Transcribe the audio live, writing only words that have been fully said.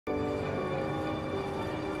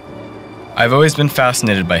I've always been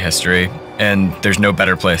fascinated by history, and there's no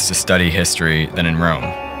better place to study history than in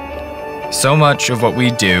Rome. So much of what we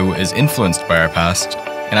do is influenced by our past,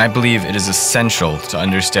 and I believe it is essential to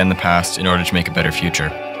understand the past in order to make a better future.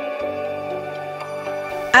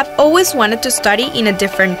 I've always wanted to study in a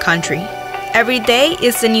different country. Every day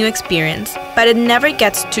is a new experience, but it never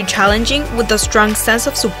gets too challenging with a strong sense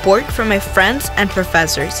of support from my friends and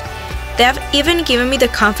professors. They have even given me the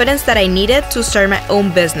confidence that I needed to start my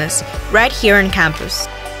own business, right here on campus.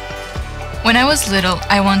 When I was little,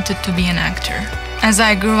 I wanted to be an actor. As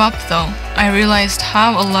I grew up, though, I realized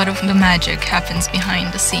how a lot of the magic happens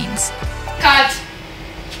behind the scenes. Cut!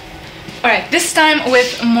 Alright, this time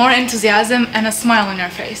with more enthusiasm and a smile on your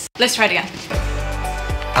face. Let's try it again.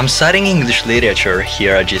 I'm studying English literature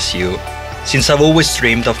here at GSU, since I've always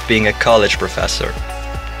dreamed of being a college professor.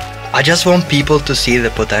 I just want people to see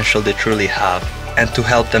the potential they truly have and to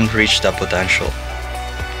help them reach that potential.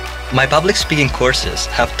 My public speaking courses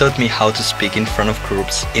have taught me how to speak in front of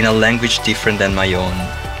groups in a language different than my own.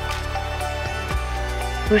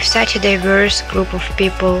 With such a diverse group of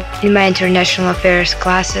people in my international affairs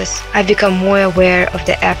classes, I've become more aware of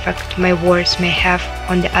the effect my words may have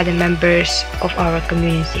on the other members of our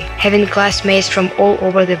community. Having classmates from all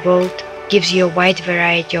over the world gives you a wide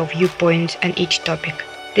variety of viewpoints on each topic.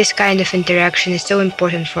 This kind of interaction is so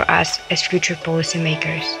important for us as future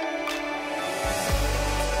policymakers.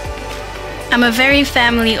 I'm a very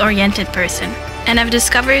family-oriented person, and I've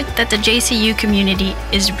discovered that the JCU community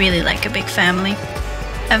is really like a big family.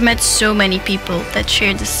 I've met so many people that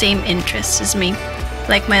share the same interests as me,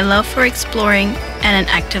 like my love for exploring and an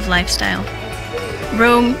active lifestyle.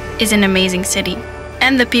 Rome is an amazing city,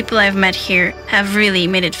 and the people I've met here have really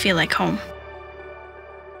made it feel like home.